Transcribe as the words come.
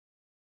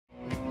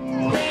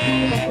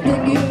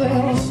Think you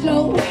will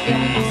slow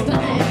down.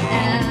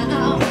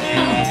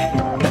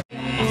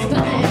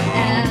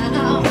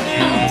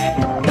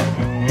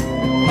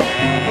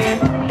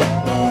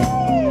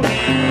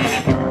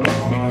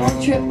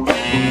 Trip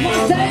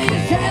Mustang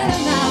Sally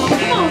now.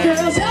 Come on,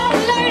 girls, all the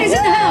ladies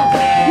in the house.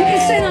 You can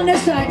sit on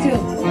this side too.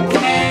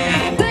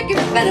 Think you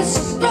better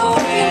slow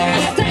your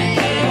Mustang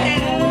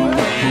down.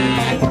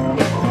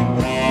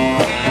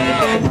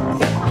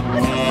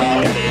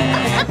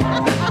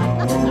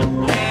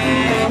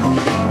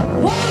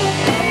 One of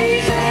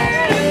these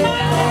early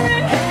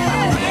mornings,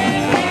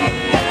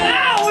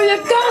 oh,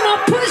 you're gonna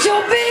push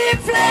your big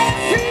flat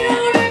feet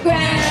on the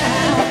ground.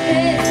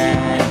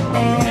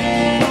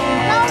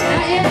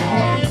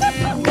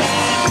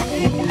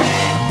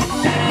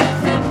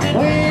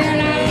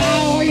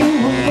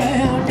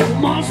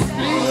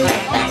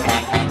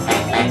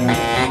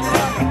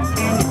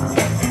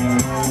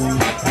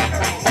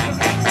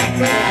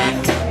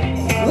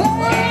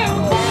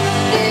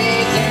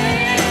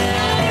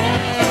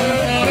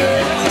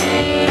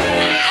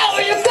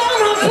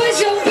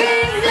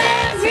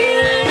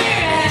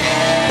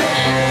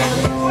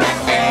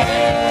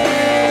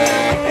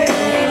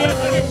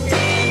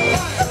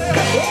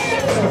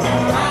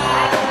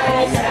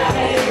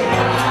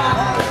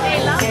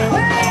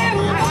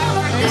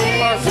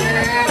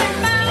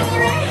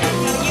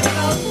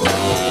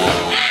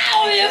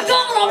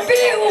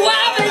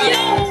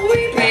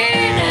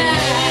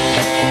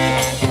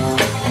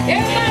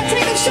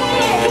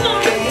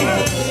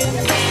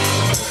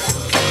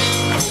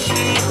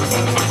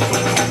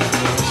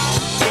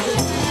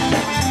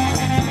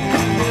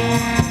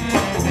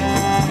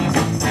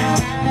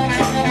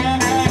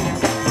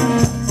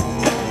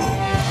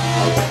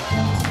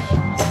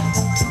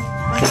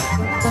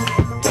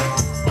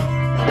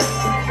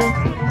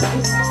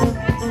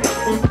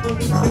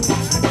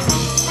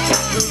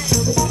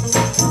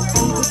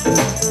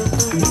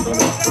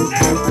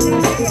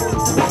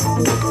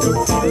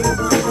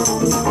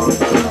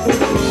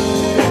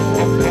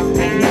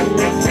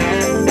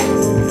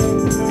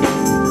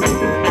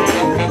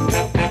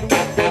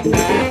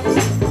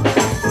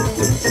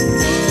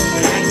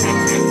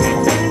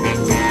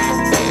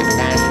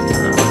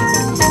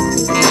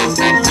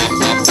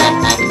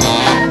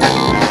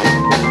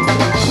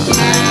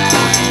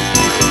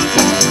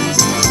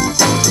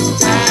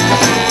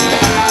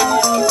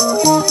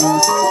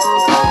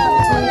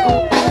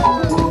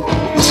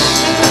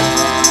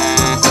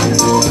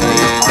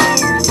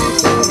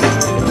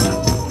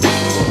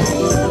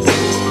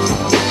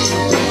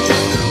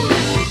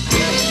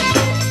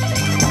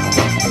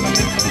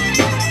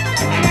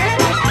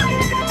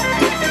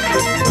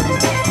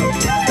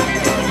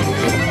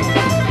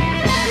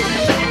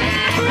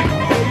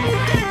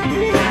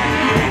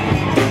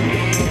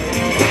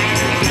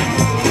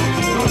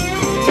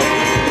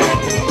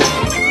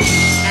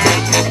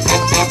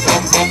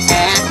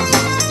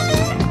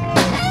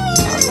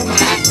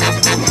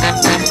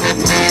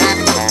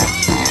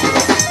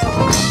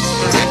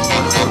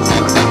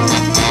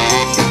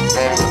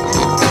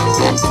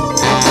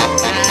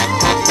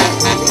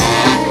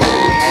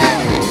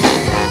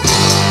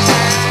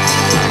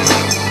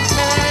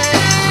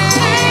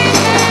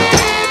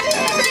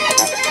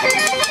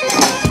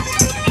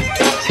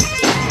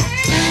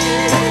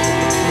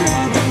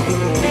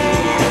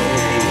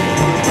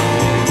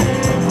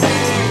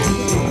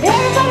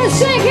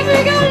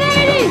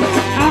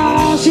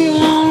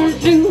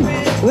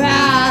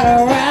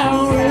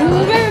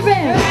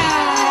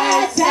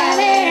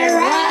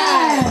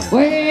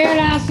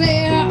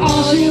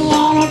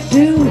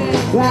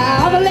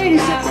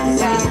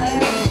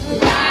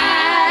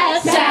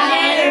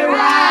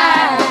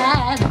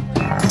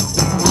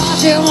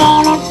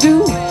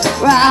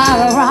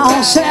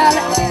 Sally,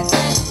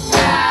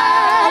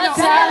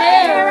 Sally,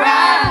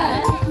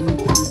 ride.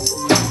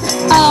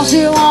 All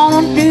she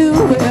wanna do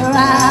is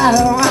ride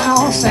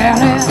around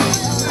Sally,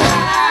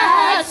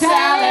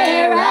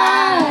 Sally,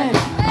 ride.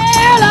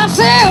 Well, I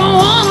say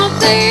one of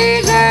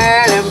these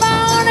early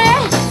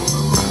mornings,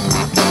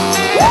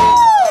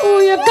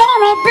 woo, you're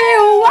gonna be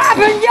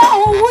wiping your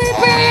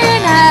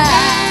weeping eyes.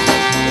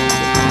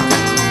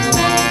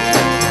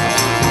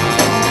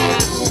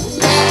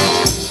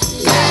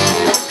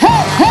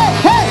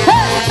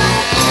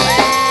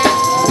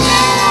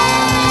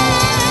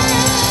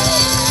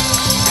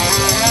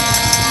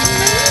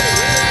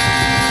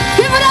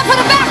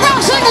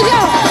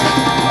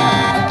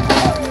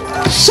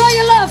 Show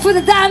your love for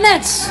the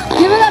Dinettes.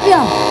 Give it up,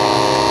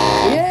 y'all.